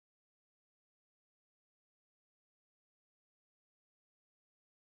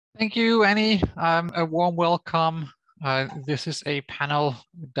Thank you, Annie. A warm welcome. This is a panel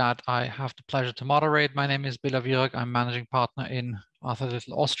that I have the pleasure to moderate. My name is Bela Virag. I'm managing partner in Arthur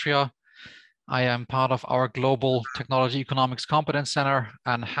Little Austria. I am part of our Global Technology Economics Competence Center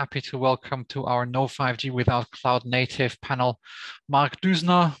and happy to welcome to our No 5G Without Cloud Native panel, Mark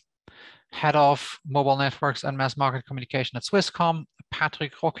Düsener, Head of Mobile Networks and Mass Market Communication at Swisscom,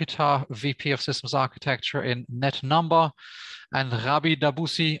 Patrik, Rokyta, VP of Systems Architecture in NetNumber, and Rabih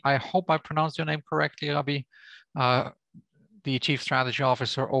Dabboussi, I hope I pronounced your name correctly, Rabih, the Chief Strategy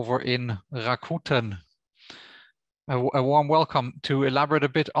Officer over in Rakuten. A warm welcome. To elaborate a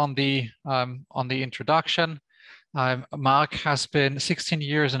bit on the introduction. Mark has been 16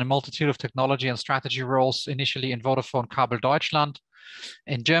 years in a multitude of technology and strategy roles, initially in Vodafone Kabel Deutschland.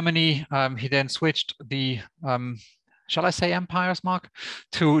 In Germany, he then switched the, shall I say empires, Mark,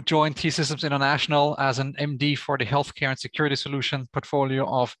 to join T-Systems International as an MD for the healthcare and security solution portfolio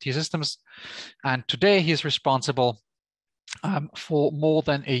of T-Systems. And today he is responsible for more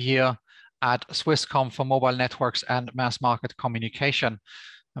than a year at Swisscom for mobile networks and mass market communication.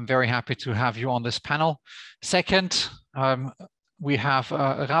 I'm very happy to have you on this panel. Second, we have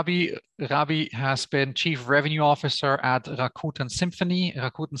Rabih. Rabih has been Chief Revenue Officer at Rakuten Symphony.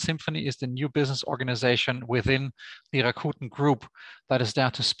 Rakuten Symphony is the new business organization within the Rakuten Group that is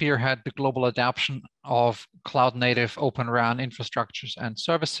there to spearhead the global adoption of cloud-native Open RAN infrastructures and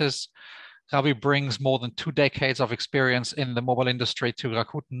services. Rabih brings more than 2 decades of experience in the mobile industry to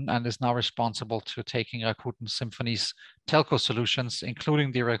Rakuten and is now responsible to taking Rakuten Symphony's telco solutions,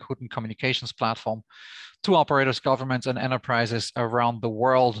 including the Rakuten communications platform, to operators, governments, and enterprises around the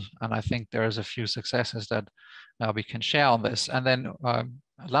world. And I think there's a few successes that we can share on this. And then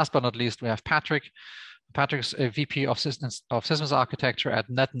last but not least, we have Patrik. Patrik's a VP of Systems Architecture at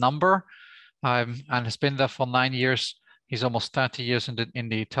NetNumber and has been there for 9 years. He's almost 30 years in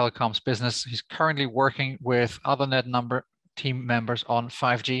the telecoms business. He's currently working with other NetNumber team members on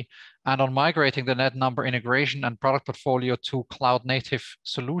 5G and on migrating the NetNumber integration and product portfolio to cloud-native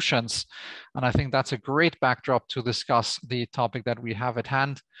solutions. And I think that's a great backdrop to discuss the topic that we have at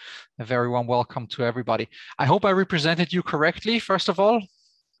hand. A very warm welcome to everybody. I hope I represented you correctly, first of all.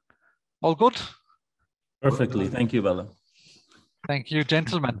 All good? Perfectly. Thank you, Bela. Thank you,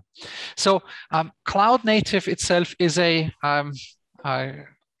 gentlemen. So cloud native itself is I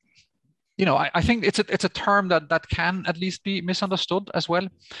think it's a term that can at least be misunderstood as well.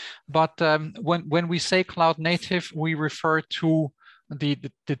 But when we say cloud native, we refer to the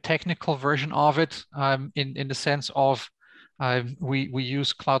technical version of it in the sense of we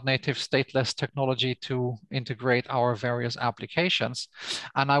use cloud native stateless technology to integrate our various applications.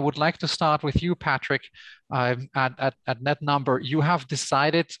 And I would like to start with you, Patrik, at NetNumber. You have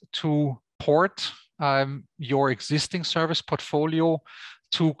decided to port your existing service portfolio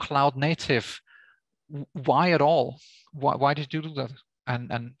to cloud native. Why at all? Why did you do that?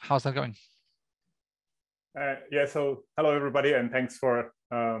 And how's that going? Yeah, so hello everybody, and thanks for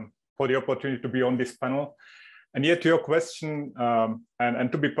the opportunity to be on this panel. And yet to your question,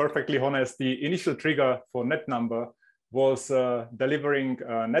 and to be perfectly honest, the initial trigger for NetNumber was delivering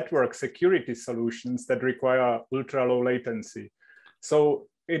network security solutions that require ultra low latency. So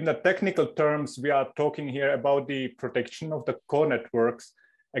in the technical terms, we are talking here about the protection of the core networks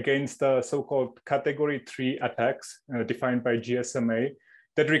against the so-called category 3 attacks defined by GSMA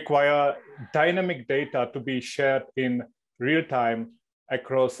that require dynamic data to be shared in real time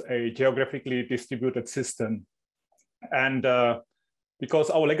across a geographically distributed system. And because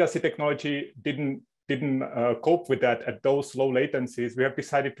our legacy technology didn't cope with that at those low latencies, we have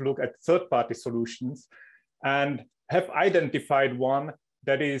decided to look at third-party solutions and have identified one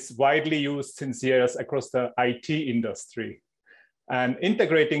that is widely used since years across the IT industry. And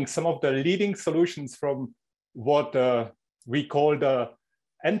integrating some of the leading solutions from what we call the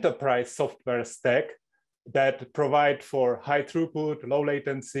enterprise software stack that provide for high throughput, low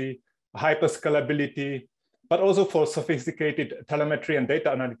latency, hyperscalability, but also for sophisticated telemetry and data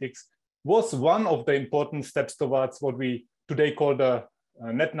analytics was one of the important steps towards what we today call the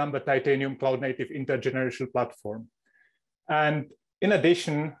NetNumber Titanium Cloud Native Intergenerational Platform. And in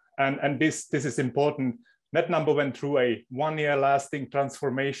addition, and this is important, NetNumber went through a 1-year lasting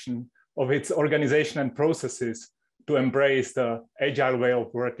transformation of its organization and processes to embrace the agile way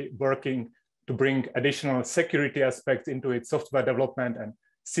of working, to bring additional security aspects into its software development and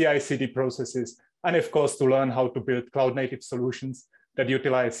CI/CD processes, and of course, to learn how to build cloud-native solutions that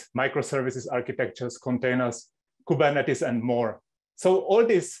utilize microservices architectures, containers, Kubernetes, and more. So all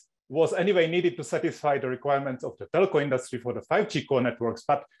this was anyway needed to satisfy the requirements of the telco industry for the 5G core networks,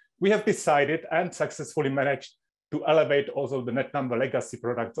 but we have decided and successfully managed to elevate also the NetNumber legacy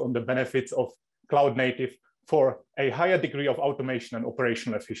products on the benefits of cloud native for a higher degree of automation and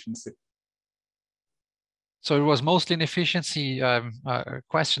operational efficiency? So it was mostly an efficiency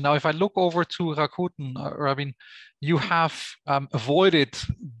question. Now, if I look over to Rakuten, Rabih, you have avoided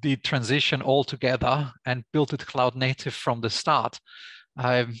the transition altogether and built it cloud native from the start.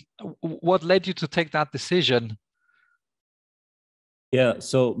 What led you to take that decision? Yeah,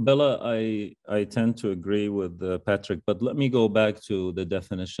 so Bela, I tend to agree with Patrik, but let me go back to the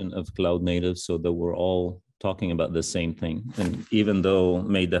definition of cloud native so that we're all talking about the same thing. And even though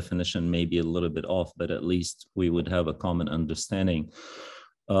my definition may be a little bit off, but at least we would have a common understanding.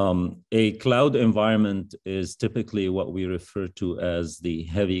 A cloud environment is typically what we refer to as the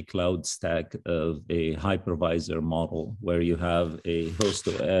heavy cloud stack of a hypervisor model, where you have a host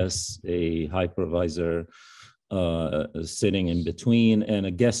OS, a hypervisor sitting in between, and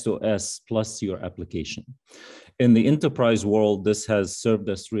a guest OS plus your application. In the enterprise world, this has served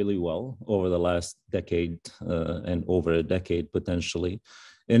us really well over the last decade and over a decade potentially.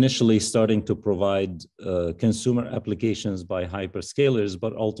 Initially starting to provide consumer applications by hyperscalers,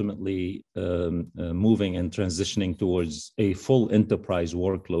 but ultimately moving and transitioning towards a full enterprise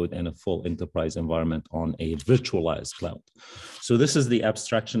workload and a full enterprise environment on a virtualized cloud. So this is the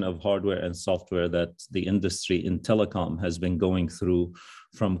abstraction of hardware and software that the industry in telecom has been going through,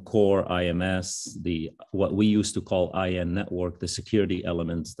 from core IMS, what we used to call IN network, the security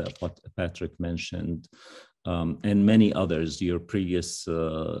elements that what Patrik mentioned, and many others. Your previous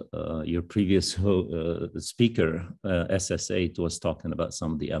speaker, SS8, was talking about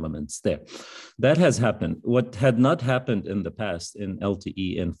some of the elements there. That has happened. What had not happened in the past in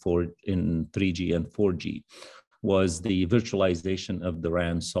LTE and in 3G and 4G was the virtualization of the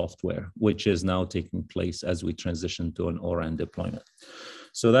RAN software, which is now taking place as we transition to an ORAN deployment.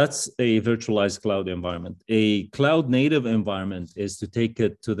 So that's a virtualized cloud environment. A cloud native environment is to take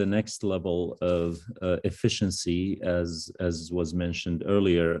it to the next level of efficiency, as was mentioned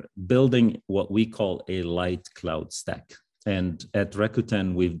earlier, building what we call a light cloud stack. And at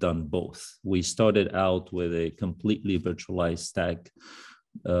Rakuten, we've done both. We started out with a completely virtualized stack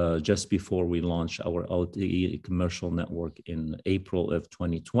just before we launched our LTE commercial network in April of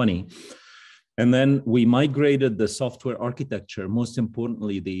 2020. And then we migrated the software architecture, most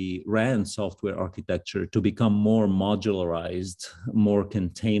importantly, the RAN software architecture, to become more modularized, more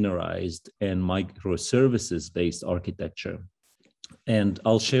containerized, and microservices-based architecture. And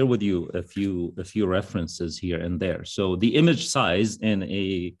I'll share with you a few references here and there. So the image size in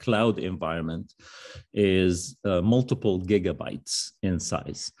a cloud environment is multiple gigabytes in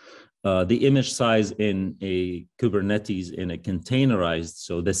size. The image size in a Kubernetes in a containerized,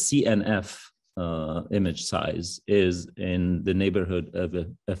 so the CNF image size is in the neighborhood of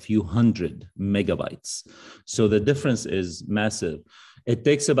a few hundred megabytes. So the difference is massive. It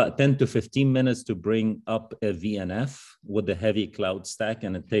takes about 10 to 15 minutes to bring up a VNF with the heavy cloud stack,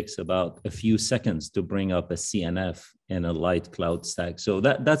 and it takes about a few seconds to bring up a CNF in a light cloud stack. So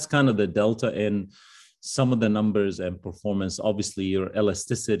that's kind of the delta in some of the numbers and performance. Obviously, your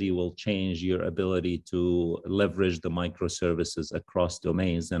elasticity will change, your ability to leverage the microservices across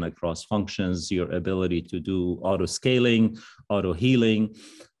domains and across functions, your ability to do auto scaling, auto healing,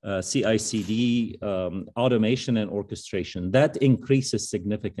 CI/CD, automation and orchestration. That increases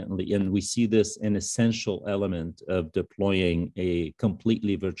significantly, and we see this an essential element of deploying a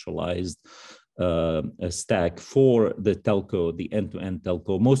completely virtualized a stack for the telco, the end-to-end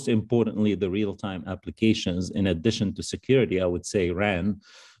telco. Most importantly, the real-time applications, in addition to security, I would say RAN,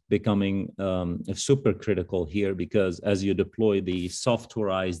 becoming super critical here, because as you deploy the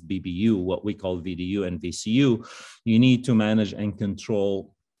softwareized BBU, what we call VDU and VCU, you need to manage and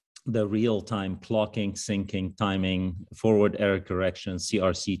control the real-time clocking, syncing, timing, forward error correction,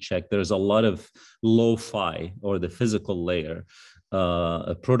 CRC check. There's a lot of lo-fi, or the physical layer,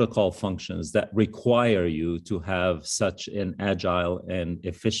 protocol functions that require you to have such an agile and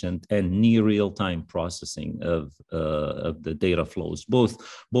efficient and near real-time processing of the data flows,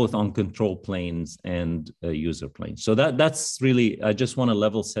 both on control planes and user planes. So that's really, I just want to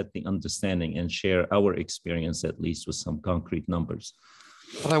level set the understanding and share our experience, at least with some concrete numbers.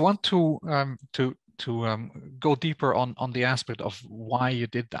 But I want to go deeper on the aspect of why you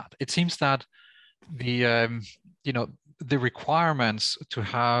did that. It seems that the requirements to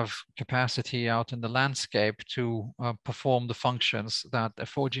have capacity out in the landscape to perform the functions that a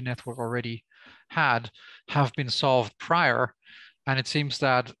 4G network already had have been solved prior. And it seems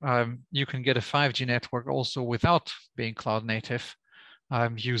that you can get a 5G network also without being cloud native,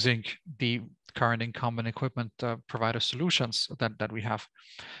 using the current incumbent equipment provider solutions that we have.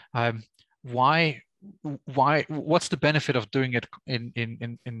 Why what's the benefit of doing it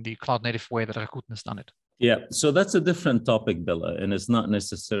in the cloud native way that Rakuten has done it? Yeah, so that's a different topic, Bela, and it's not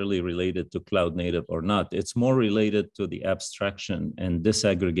necessarily related to cloud native or not. It's more related to the abstraction and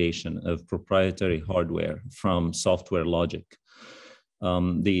disaggregation of proprietary hardware from software logic.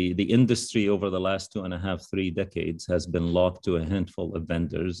 The industry over the last 2.5, 3 decades has been locked to a handful of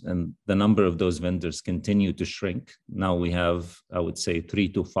vendors, and the number of those vendors continue to shrink. Now we have, I would say, 3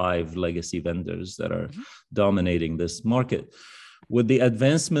 to 5 legacy vendors that are dominating this market. With the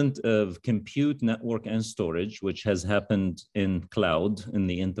advancement of compute, network, and storage, which has happened in cloud in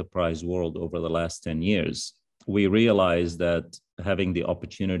the enterprise world over the last 10 years, we realized that having the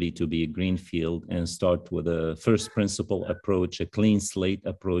opportunity to be a greenfield and start with a first principle approach, a clean slate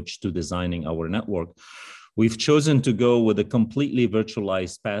approach to designing our network, we've chosen to go with a completely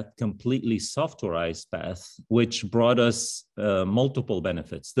virtualized path, completely softwareized path, which brought us multiple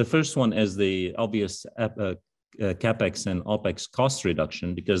benefits. The first one is the obvious CapEx and OpEx cost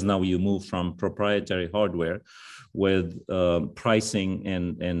reduction, because now you move from proprietary hardware with pricing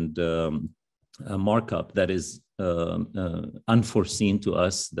and a markup that is unforeseen to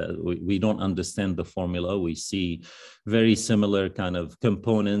us, that we don't understand the formula. We see very similar kind of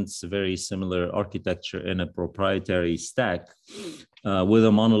components, very similar architecture in a proprietary stack with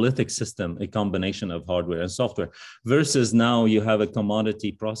a monolithic system, a combination of hardware and software, versus now you have a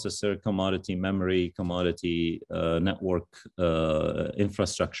commodity processor, commodity memory, commodity network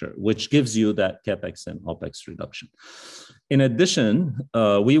infrastructure, which gives you that CapEx and OpEx reduction. In addition,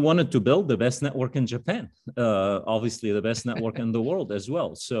 we wanted to build the best network in Japan, obviously the best network in the world as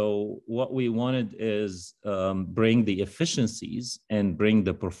well. So what we wanted is bring the efficiencies and bring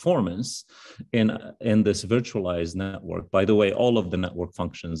the performance in this virtualized network. By the way, all of the network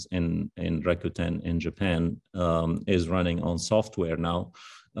functions in Rakuten in Japan is running on software now.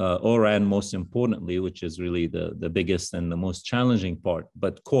 ORAN, most importantly, which is really the biggest and the most challenging part,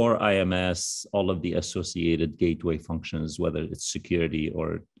 but core IMS, all of the associated gateway functions, whether it's security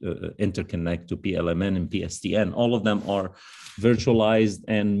or interconnect to PLMN and PSTN, all of them are virtualized,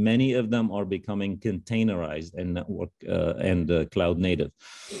 and many of them are becoming containerized and network and cloud native.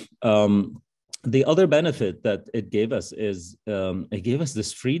 The other benefit that it gave us is it gave us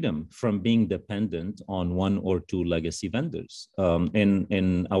this freedom from being dependent on 1 or 2 legacy vendors.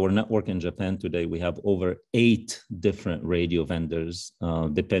 In our network in Japan today, we have over 8 different radio vendors,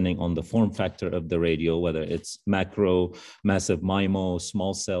 depending on the form factor of the radio, whether it's macro, massive MIMO,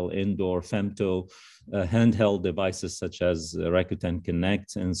 small cell, indoor, femto, handheld devices such as Rakuten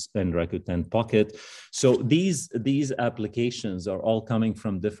Connect and Rakuten Pocket. So these applications are all coming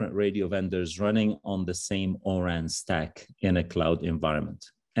from different radio vendors running on the same ORAN stack in a cloud environment.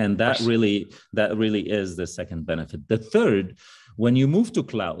 And that really is the second benefit. The third, when you move to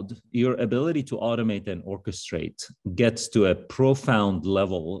cloud, your ability to automate and orchestrate gets to a profound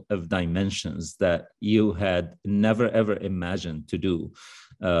level of dimensions that you had never, ever imagined to do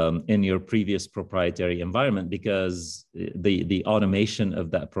in your previous proprietary environment, because the automation of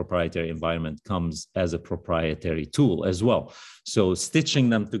that proprietary environment comes as a proprietary tool as well. So stitching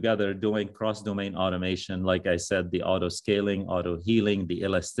them together, doing cross-domain automation, like I said, the auto scaling, auto healing, the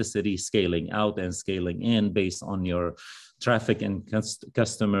elasticity, scaling out and scaling in based on your traffic and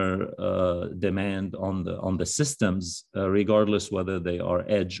customer demand on the systems, regardless whether they are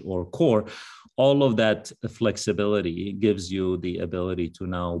edge or core. All of that flexibility gives you the ability to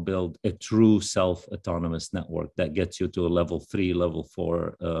now build a true self-autonomous network that gets you to a level 3, level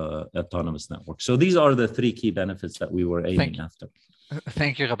 4 autonomous network. So these are the 3 key benefits that we were aiming after.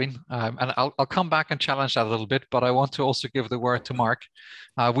 Thank you, Rabih. And I'll come back and challenge that a little bit, but I want to also give the word to Mark.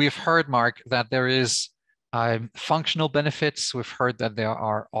 We've heard, Mark, that there is functional benefits. We've heard that there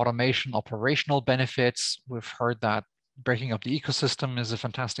are automation, operational benefits. We've heard that breaking up the ecosystem is a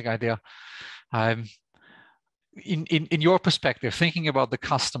fantastic idea. In your perspective, thinking about the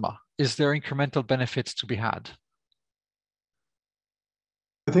customer, is there incremental benefits to be had?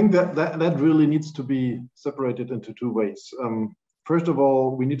 I think that really needs to be separated into 2 ways. First of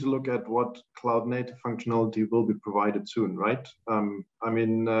all, we need to look at what cloud native functionality will be provided soon, right? I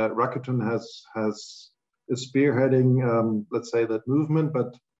mean, Rakuten is spearheading, let's say, that movement,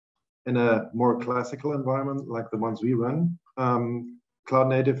 but in a more classical environment like the ones we run. Cloud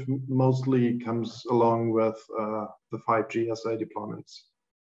native mostly comes along with the 5G SA deployments.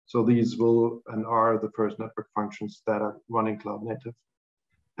 So these will and are the first network functions that are running cloud native.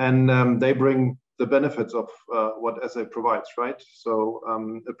 And they bring the benefits of what SA provides, right? So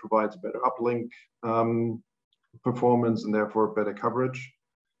it provides better uplink performance and therefore better coverage,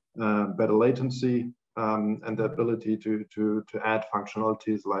 better latency, and the ability to add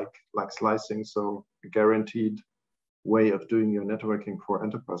functionalities like slicing, so a guaranteed way of doing your networking for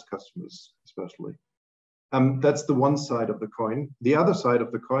enterprise customers, especially. That's the one side of the coin. The other side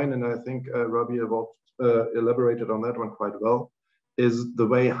of the coin, and I think Rabih elaborated on that one quite well, is the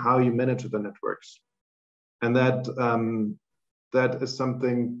way how you manage the networks. And that is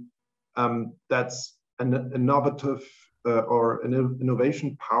something that's an innovative or an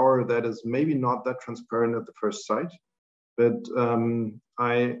innovation power that is maybe not that transparent at the first sight, but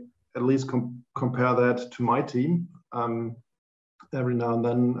I at least compare that to my team every now and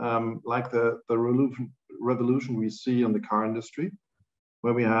then, like the revolution we see in the car industry,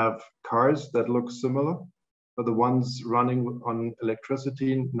 where we have cars that look similar, but the ones running on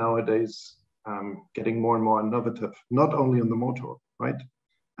electricity nowadays getting more and more innovative, not only on the motor, right?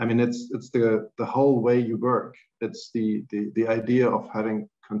 I mean, it's the whole way you work. It's the idea of having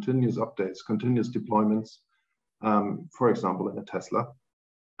continuous updates, continuous deployments, for example, in a Tesla,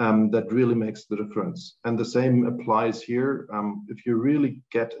 that really makes the difference. And the same applies here. If you really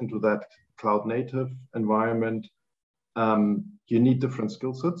get into that cloud native environment, you need different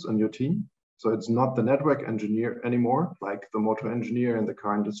skill sets in your team. So it's not the network engineer anymore, like the motor engineer in the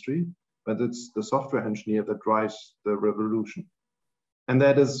car industry, but it's the software engineer that drives the revolution. And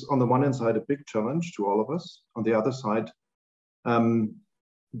that is, on the one hand side, a big challenge to all of us. On the other side,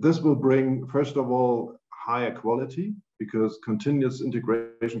 this will bring, first of all, higher quality, because continuous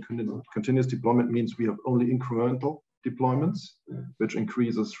integration, continuous deployment means we have only incremental deployments, which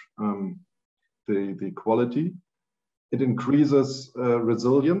increases the quality. It increases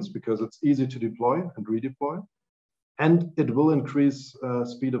resilience because it's easy to deploy and redeploy. And it will increase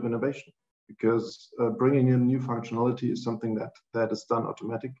speed of innovation, because bringing in new functionality is something that is done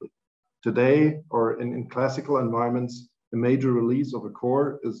automatically. Today, or in classical environments, a major release of a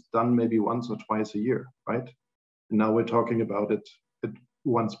core is done maybe once or twice a year, right? And now we're talking about it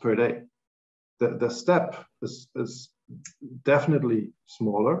once per day. The step is definitely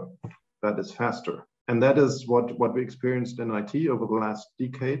smaller, but it's faster. And that is what we experienced in IT over the last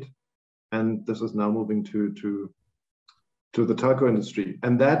decade. And this is now moving to the telco industry.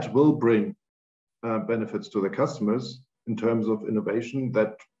 And that will bring benefits to the customers in terms of innovation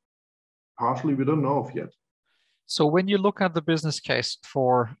that partially we don't know of yet. So when you look at the business case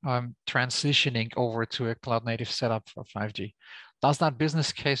for transitioning over to a cloud native setup for 5G, does that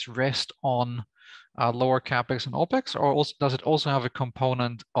business case rest on lower CapEx and OpEx, or also, does it also have a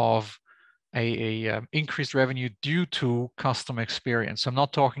component of a increased revenue due to customer experience? So I'm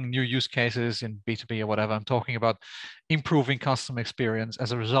not talking new use cases in B2B or whatever. I'm talking about improving customer experience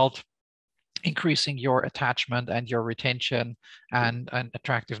as a result, increasing your attachment and your retention and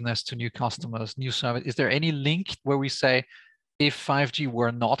attractiveness to new customers, new service. Is there any link where we say, if 5G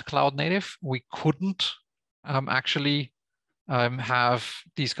were not cloud native, we couldn't actually have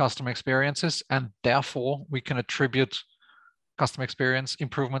these customer experiences, and therefore we can attribute customer experience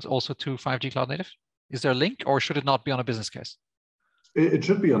improvements also to 5G cloud native? Is there a link, or should it not be on a business case? It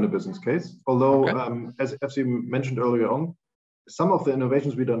should be on a business case, although as you mentioned earlier on, some of the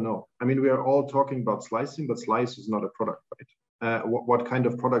innovations we don't know. I mean, we are all talking about slicing, but slice is not a product, right? What kind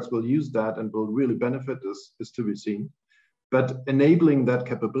of products will use that and will really benefit is to be seen. But enabling that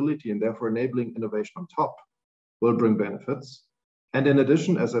capability and therefore enabling innovation on top will bring benefits. And in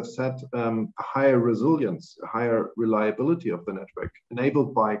addition, as I've said, a higher resilience, a higher reliability of the network,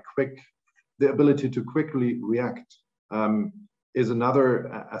 enabled by the ability to quickly react, is another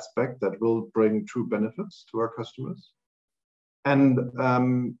aspect that will bring true benefits to our customers. And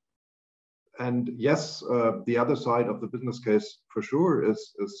yes, the other side of the business case for sure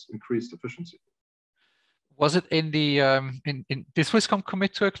is increased efficiency. Was it in the did Swisscom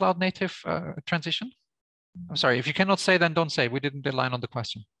commit to a cloud native transition? I'm sorry, if you cannot say, then don't say. We didn't align on the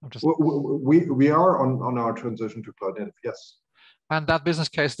question. We are on our transition to cloud native, yes. And that business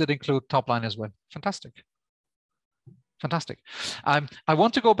case did include top line as well. Fantastic. Fantastic. I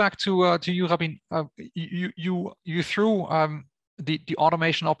want to go back to you, Rabih. You threw the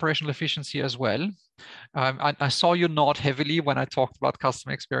automation operational efficiency as well. I saw you nod heavily when I talked about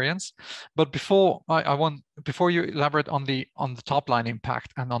customer experience, but before you elaborate on the top line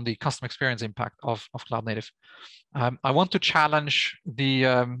impact and on the customer experience impact of cloud native, I want to challenge the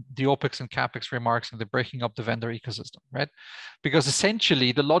OpEx and CapEx remarks and the breaking up the vendor ecosystem, right? Because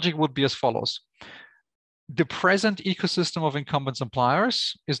essentially the logic would be as follows. The present ecosystem of incumbent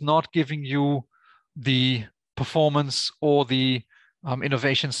suppliers is not giving you the performance or the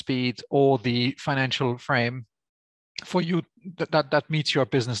innovation speed or the financial frame for you that meets your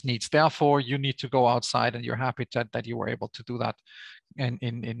business needs. Therefore, you need to go outside, and you're happy that you were able to do that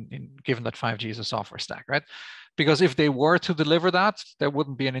given that 5G is a software stack, right? Because if they were to deliver that, there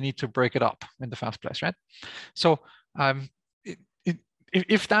wouldn't be any need to break it up in the first place, right? So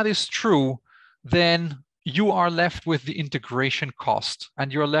if that is true, then you are left with the integration cost,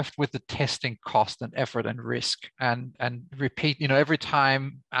 and you're left with the testing cost and effort and risk, and repeat. Every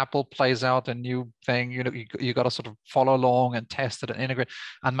time Apple plays out a new thing, you got to sort of follow along and test it and integrate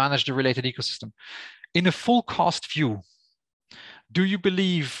and manage the related ecosystem. In a full cost view, do you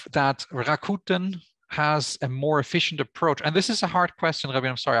believe that Rakuten has a more efficient approach? And this is a hard question, Rabih,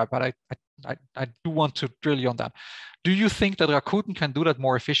 I'm sorry, but I do want to drill you on that. Do you think that Rakuten can do that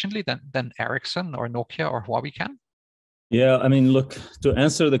more efficiently than Ericsson or Nokia or Huawei can? Yeah, I mean, look, to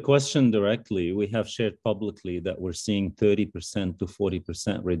answer the question directly, we have shared publicly that we're seeing 30% to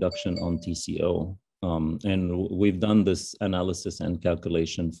 40% reduction on TCO. And we've done this analysis and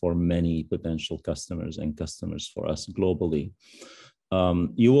calculation for many potential customers and customers for us globally.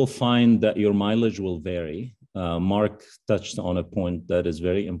 You will find that your mileage will vary. Mark touched on a point that is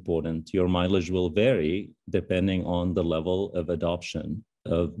very important. Your mileage will vary depending on the level of adoption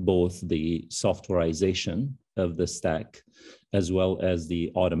of both the softwareization of the stack as well as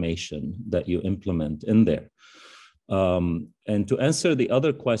the automation that you implement in there. And to answer the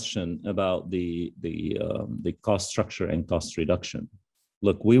other question about the cost structure and cost reduction,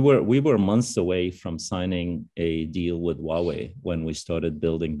 look, we were months away from signing a deal with Huawei when we started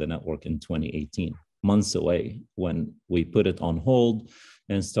building the network in 2018. Months away when we put it on hold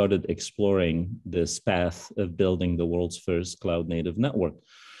and started exploring this path of building the world's first cloud native network.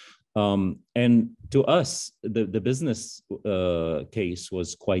 And to us, the business case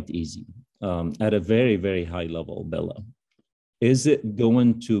was quite easy at a very, very high level, Bela. Is it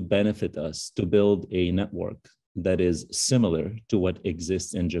going to benefit us to build a network that is similar to what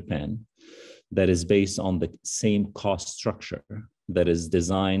exists in Japan, that is based on the same cost structure, that is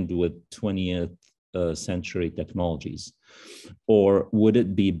designed with 20th century technologies? Or would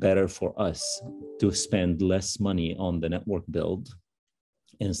it be better for us to spend less money on the network build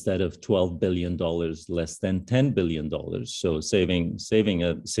instead of $12 billion, less than $10 billion? So saving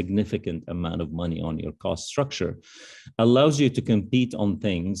a significant amount of money on your cost structure allows you to compete on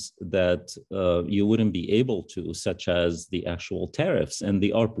things that you wouldn't be able to, such as the actual tariffs and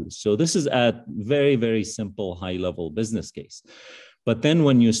the ARPU. So this is at very, very simple, high-level business case. But then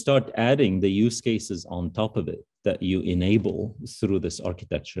when you start adding the use cases on top of it that you enable through this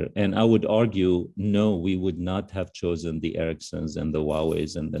architecture, and I would argue, no, we would not have chosen the Ericssons and the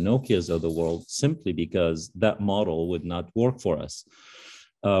Huaweis and the Nokias of the world simply because that model would not work for us.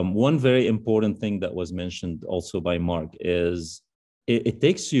 One very important thing that was mentioned also by Mark is it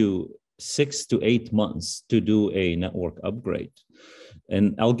takes you 6 to 8 months to do a network upgrade.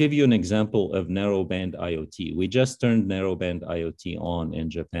 And I'll give you an example of narrowband IoT. We just turned narrowband IoT on in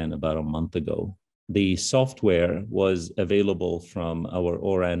Japan about a month ago. The software was available from our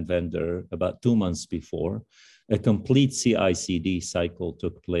ORAN vendor about 2 months before. A complete CI/CD cycle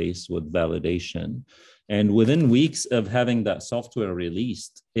took place with validation. And within weeks of having that software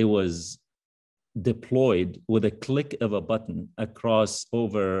released, it was deployed with a click of a button across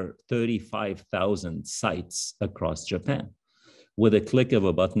over 35,000 sites across Japan, with a click of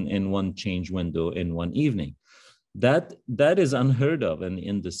a button in one change window in one evening. That is unheard of in the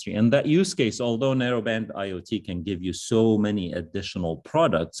industry. And that use case, although narrowband IoT can give you so many additional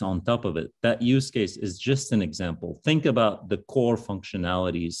products on top of it, that use case is just an example. Think about the core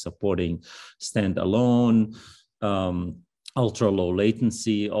functionalities supporting standalone, ultra low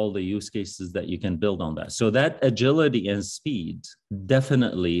latency, all the use cases that you can build on that. So that agility and speed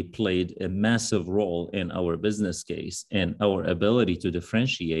definitely played a massive role in our business case and our ability to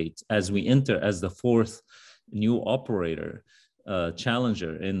differentiate as we enter as the fourth new operator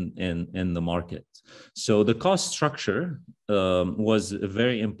challenger in the market. So the cost structure was a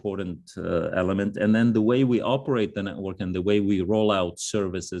very important element. And then the way we operate the network and the way we roll out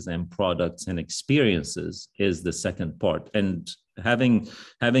services and products and experiences is the second part. And having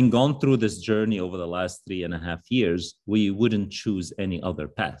gone through this journey over the last 3.5 years, we wouldn't choose any other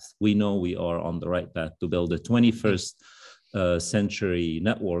path. We know we are on the right path to build a 21st century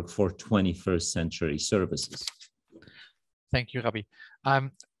network for 21st century services. Thank you, Rabih.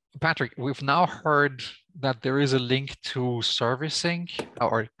 Patrik, we've now heard that there is a link to servicing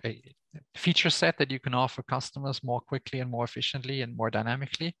or a feature set that you can offer customers more quickly and more efficiently and more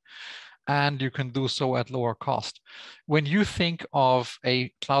dynamically, and you can do so at lower cost. When you think of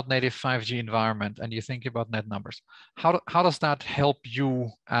a cloud native 5G environment and you think about NetNumbers, how does that help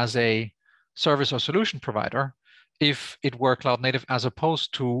you as a service or solution provider if it were cloud native as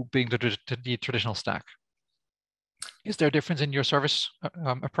opposed to being the traditional stack? Is there a difference in your service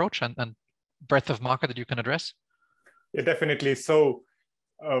approach and breadth of market that you can address? Yeah, definitely. So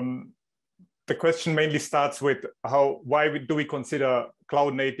the question mainly starts with why do we consider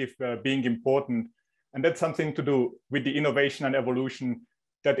cloud native being important? And that's something to do with the innovation and evolution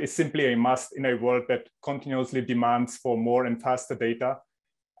that is simply a must in a world that continuously demands for more and faster data.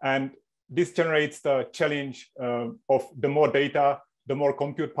 And this generates the challenge of the more data, the more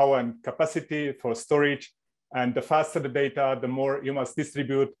compute power and capacity for storage. And the faster the data, the more you must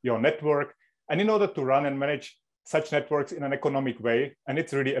distribute your network. And in order to run and manage such networks in an economic way, and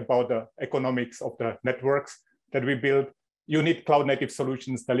it's really about the economics of the networks that we build, you need cloud native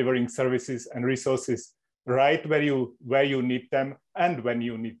solutions delivering services and resources right where you need them and when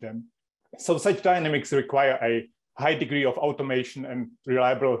you need them. So such dynamics require a high degree of automation and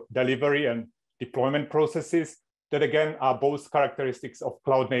reliable delivery and deployment processes that again are both characteristics of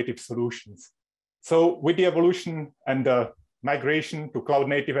cloud native solutions. So with the evolution and the migration to cloud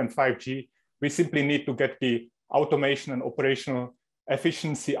native and 5G, we simply need to get the automation and operational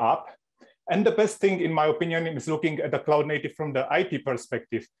efficiency up. And the best thing, in my opinion, is looking at the cloud native from the IT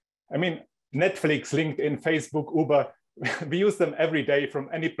perspective. I mean, Netflix, LinkedIn, Facebook, Uber, we use them every day from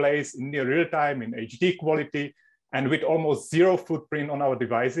any place in near real time, in HD quality, and with almost zero footprint on our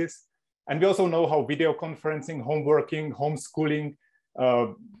devices. And we also know how video conferencing, home working, homeschooling,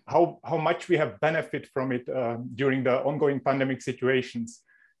 how much we have benefit from it during the ongoing pandemic situations.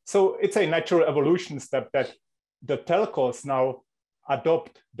 So it's a natural evolution step that the telcos now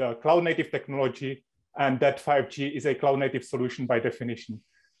adopt the cloud native technology, and that 5G is a cloud native solution by definition.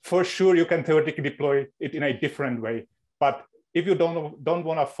 For sure, you can theoretically deploy it in a different way, but if you don't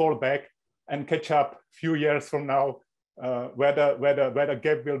want to fall back and catch up a few years from now, where the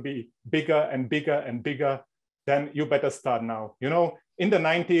gap will be bigger and bigger and bigger, then you better start now. You know, in the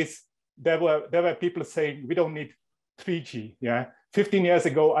 90s, there were people saying we don't need 3G. Yeah, 15 years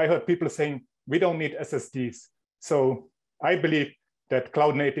ago, I heard people saying we don't need SSDs. So I believe that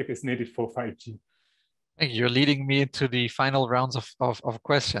cloud native is needed for 5G. You're leading me into the final rounds of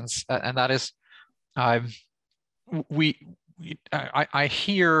questions, and that is, I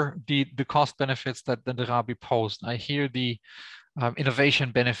hear the cost benefits that Rabih posed. I hear the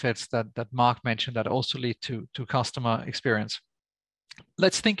innovation benefits that Mark mentioned that also lead to customer experience.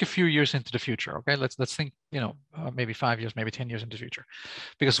 Let's think a few years into the future, okay? Let's think, maybe 5 years, maybe 10 years into the future.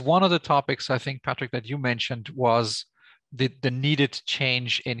 Because one of the topics, I think, Patrik, that you mentioned was the needed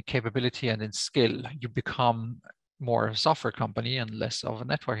change in capability and in skill. You become more a software company and less of a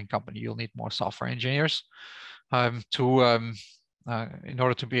networking company. You'll need more software engineers in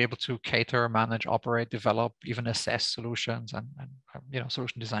order to be able to cater, manage, operate, develop, even assess solutions and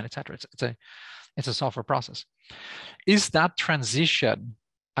solution design, etc. It's a software process. Is that transition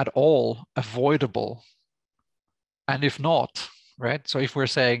at all avoidable? And if not, right? So if we're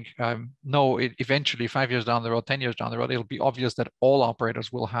saying, no, eventually 5 years down the road, 10 years down the road, it'll be obvious that all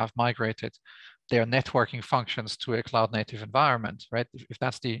operators will have migrated their networking functions to a cloud native environment, right? If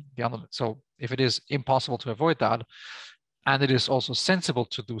that's so if it is impossible to avoid that, and it is also sensible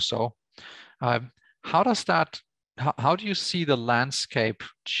to do so, how do you see the landscape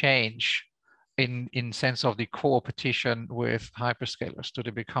change in sense of the competition with hyperscalers? Do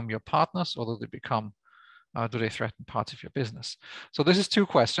they become your partners, or do they threaten parts of your business? So this is two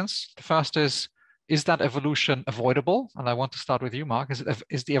questions. The first is that evolution avoidable? And I want to start with you, Mark.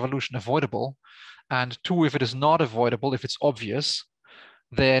 Is the evolution avoidable? And two, if it is not avoidable, if it's obvious,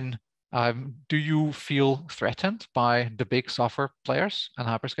 then do you feel threatened by the big software players and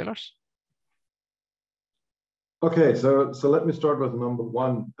hyperscalers? Okay, so let me start with number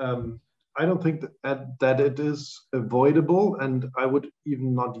one. I don't think that it is avoidable, and I would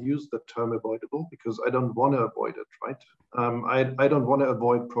even not use the term avoidable because I don't want to avoid it, right? I don't want to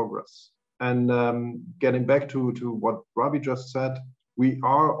avoid progress. And getting back to what Rabih just said, we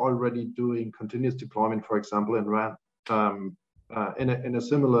are already doing continuous deployment, for example, in RAN in a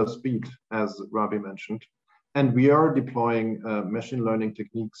similar speed as Rabih mentioned. And we are deploying machine learning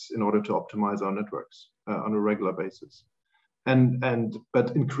techniques in order to optimize our networks on a regular basis.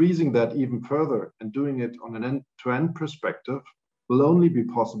 But increasing that even further and doing it on an end-to-end perspective will only be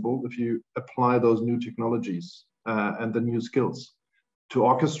possible if you apply those new technologies and the new skills to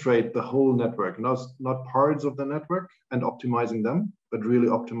orchestrate the whole network, not parts of the network and optimizing them, but really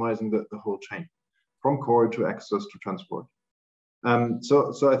optimizing the whole chain, from core to access to transport.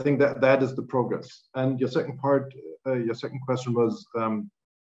 So I think that is the progress. And your second question was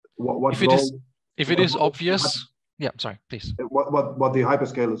what if it is obvious. Yeah, sorry, please. What the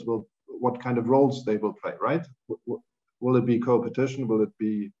hyperscalers what kind of roles they will play, right? Will it be co-opetition? Will it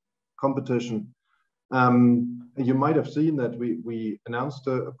be competition? You might have seen that we announced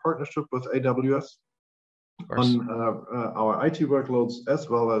a partnership with AWS on our IT workloads, as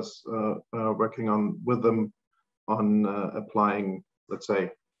well as working with them on applying, let's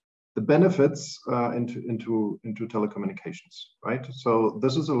say, the benefits into telecommunications, right? So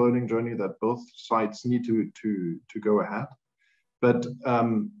this is a learning journey that both sides need to go ahead. But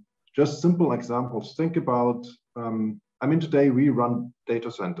just simple examples. Think about, I mean, today we run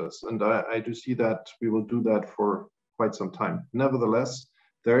data centers, and I do see that we will do that for quite some time. Nevertheless,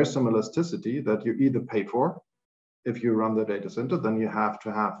 there is some elasticity that you either pay for. If you run the data center, then you have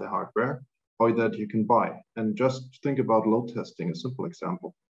to have the hardware, or that you can buy. And just think about load testing, a simple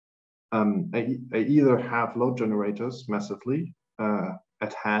example. I either have load generators massively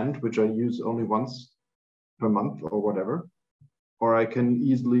at hand, which I use only once per month or whatever, or I can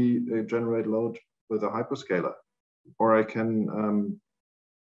easily generate load with a hyperscaler, or I can,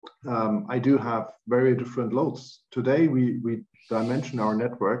 I do have very different loads. Today, we dimension our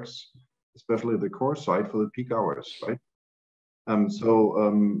networks, especially the core side, for the peak hours, right?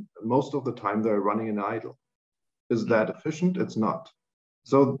 Most of the time they're running in idle. Is that efficient? It's not.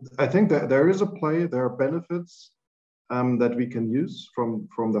 So I think that there is a play, there are benefits that we can use from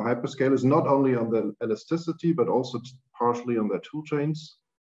the hyperscalers, not only on the elasticity, but also partially on their tool chains.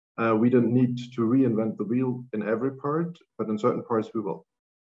 We don't need to reinvent the wheel in every part, but in certain parts we will.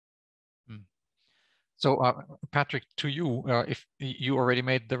 So Patrik, to you, if you already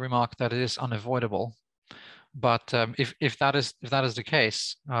made the remark that it is unavoidable, but if that is the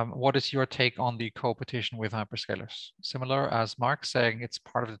case, what is your take on the competition with hyperscalers? Similar as Mark saying it's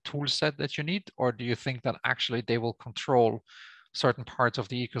part of the tool set that you need, or do you think that actually they will control certain parts of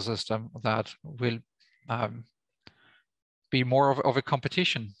the ecosystem that will be more of a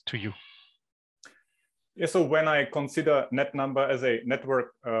competition to you? Yeah, so when I consider NetNumber as a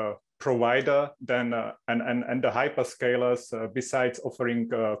network provider, then and the hyperscalers, besides offering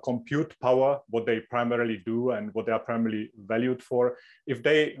compute power, what they primarily do and what they are primarily valued for, if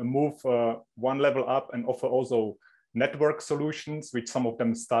they move one level up and offer also network solutions, which some of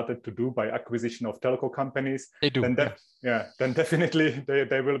them started to do by acquisition of telco companies, they do. Then definitely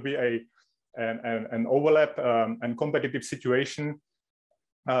there will be an overlap and competitive situation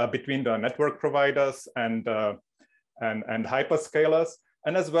between the network providers and hyperscalers.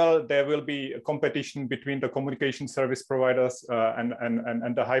 And as well, there will be a competition between the communication service providers and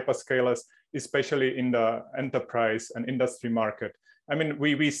the hyperscalers, especially in the enterprise and industry market. I mean,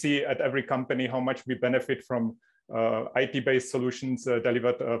 we see at every company how much we benefit from IT-based solutions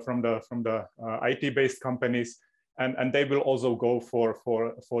delivered from the IT-based companies, and they will also go for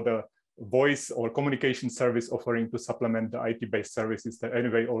the voice or communication service offering to supplement the IT-based services that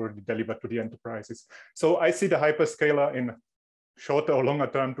anyway already delivered to the enterprises. So I see the hyperscaler in shorter or longer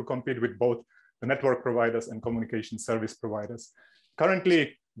term to compete with both the network providers and communication service providers.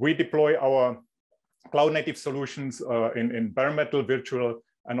 Currently, we deploy our cloud native solutions in bare metal, virtual,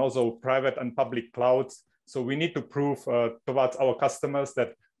 and also private and public clouds. So we need to prove towards our customers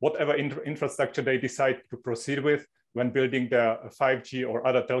that whatever infrastructure they decide to proceed with when building their 5G or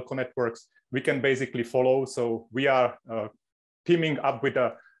other telco networks, we can basically follow. So we are teaming up with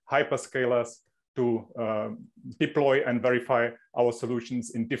the hyperscalers to deploy and verify our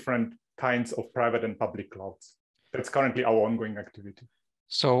solutions in different kinds of private and public clouds. That's currently our ongoing activity.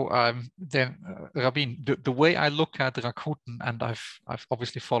 So then, Rabih, the way I look at Rakuten, and I've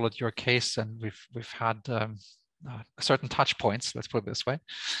obviously followed your case, and we've had certain touch points, let's put it this way,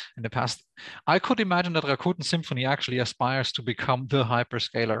 in the past. I could imagine that Rakuten Symphony actually aspires to become the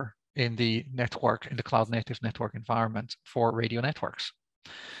hyperscaler in the network, in the cloud native network environment for radio networks,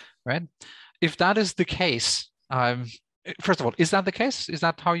 right? If that is the case, first of all, is that the case? Is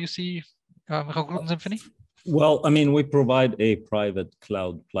that how you see Rakuten Symphony? Well, I mean, we provide a private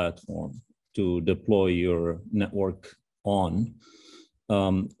cloud platform to deploy your network on.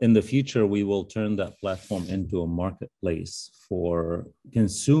 In the future, we will turn that platform into a marketplace for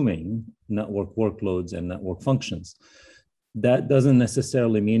consuming network workloads and network functions. That doesn't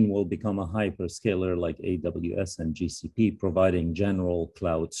necessarily mean we'll become a hyperscaler like AWS and GCP, providing general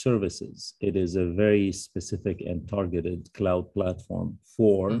cloud services. It is a very specific and targeted cloud platform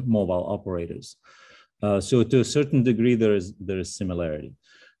for mobile operators. So to a certain degree, there is similarity.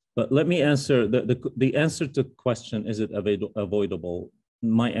 But let me answer the answer to the question, is it avoidable?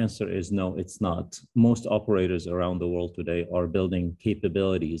 My answer is no, it's not. Most operators around the world today are building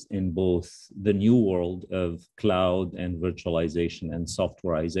capabilities in both the new world of cloud and virtualization and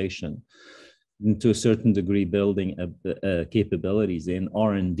softwareization. to a certain degree, building capabilities in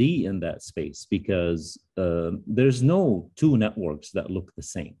R&D in that space, because there's no two networks that look the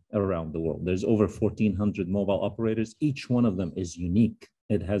same around the world. There's over 1,400 mobile operators. Each one of them is unique.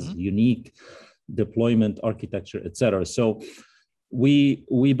 It has unique deployment architecture, et cetera. So we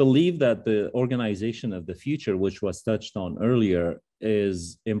believe that the organization of the future, which was touched on earlier,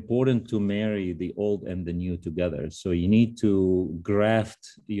 is important to marry the old and the new together. So you need to graft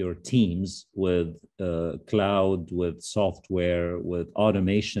your teams with cloud, with software, with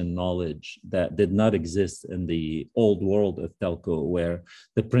automation knowledge that did not exist in the old world of telco, where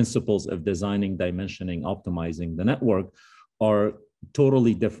the principles of designing, dimensioning, optimizing the network are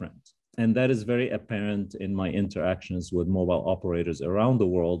totally different. And that is very apparent in my interactions with mobile operators around the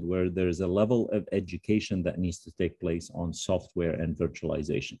world, where there's a level of education that needs to take place on software and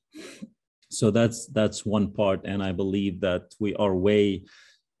virtualization. So that's one part. And I believe that we are way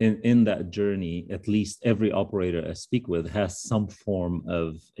in that journey. At least every operator I speak with has some form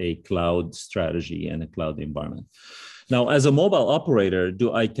of a cloud strategy and a cloud environment. Now, as a mobile operator,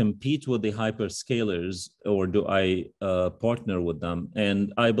 do I compete with the hyperscalers, or do I partner with them?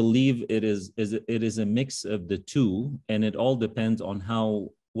 And I believe it is a mix of the two, and it all depends on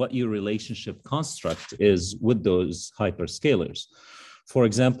what your relationship construct is with those hyperscalers. For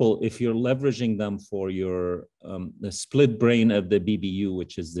example, if you're leveraging them for your the split brain of the BBU,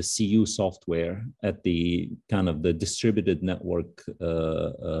 which is the CU software at the kind of the distributed network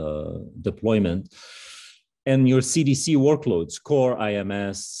deployment, and your CDC workloads, core,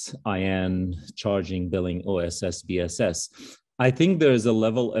 IMS, IN, charging, billing, OSS, BSS, I think there is a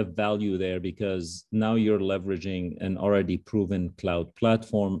level of value there, because now you're leveraging an already proven cloud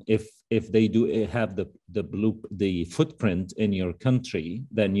platform. If they do have the footprint in your country,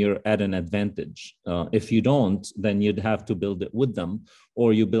 then you're at an advantage. If you don't, then you'd have to build it with them,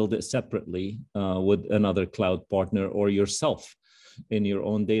 or you build it separately with another cloud partner, or yourself in your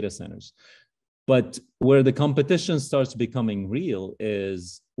own data centers. But where the competition starts becoming real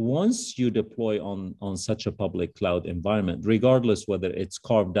is once you deploy on such a public cloud environment, regardless whether it's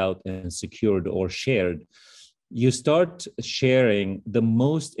carved out and secured or shared, you start sharing the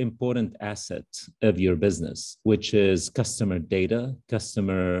most important asset of your business, which is customer data,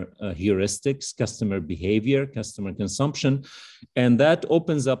 customer heuristics, customer behavior, customer consumption. And that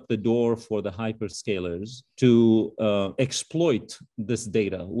opens up the door for the hyperscalers to exploit this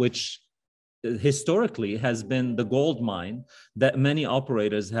data, which historically has been the gold mine that many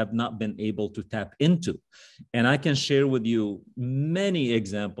operators have not been able to tap into. And I can share with you many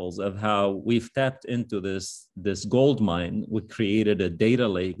examples of how we've tapped into this gold mine. We created a data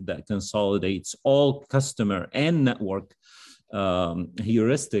lake that consolidates all customer and network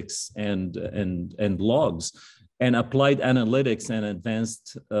heuristics and logs, and applied analytics and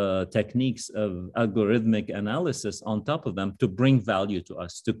advanced techniques of algorithmic analysis on top of them to bring value to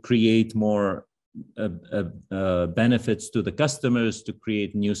us, to create more benefits to the customers, to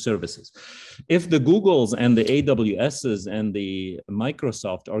create new services. If the Googles and the AWSs and the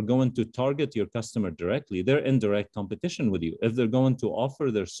Microsoft are going to target your customer directly, they're in direct competition with you. If they're going to offer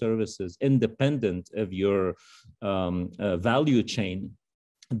their services independent of your value chain,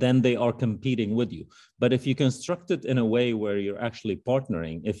 then they are competing with you. But if you construct it in a way where you're actually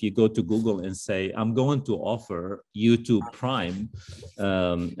partnering, if you go to Google and say, I'm going to offer YouTube Prime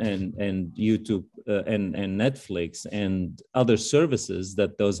and YouTube and Netflix and other services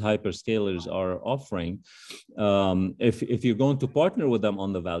that those hyperscalers are offering, if you're going to partner with them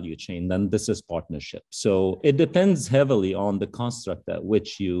on the value chain, then this is partnership. So it depends heavily on the construct at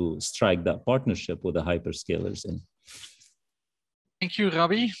which you strike that partnership with the hyperscalers in. Thank you,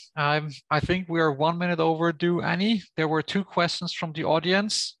 Rabih. I think we are 1 minute overdue, Annie. There were 2 questions from the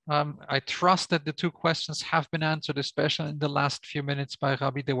audience. I trust that the 2 questions have been answered, especially in the last few minutes by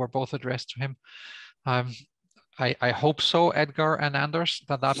Rabih. They were both addressed to him. I hope so, Edgar and Anders,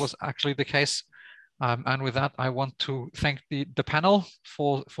 that was actually the case. And with that, I want to thank the panel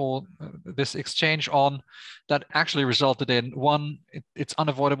for this exchange on that actually resulted in 1, it's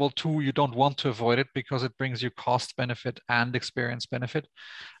unavoidable, 2, you don't want to avoid it because it brings you cost benefit and experience benefit.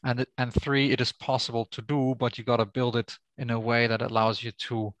 And 3, it is possible to do, but you got to build it in a way that allows you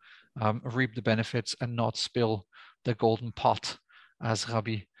to reap the benefits and not spill the golden pot, as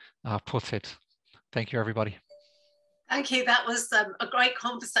Rabih put it. Thank you, everybody. Thank you. That was a great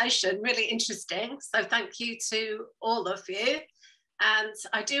conversation, really interesting. So thank you to all of you. And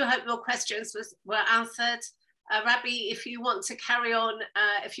I do hope your questions were answered. Rabih, if you want to carry on,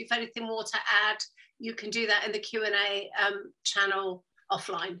 if you've anything more to add, you can do that in the Q&A channel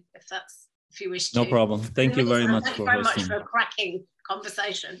offline, if you wish to. No problem. Thank you very much for hosting. Thank you very much for a cracking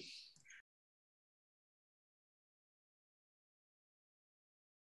conversation.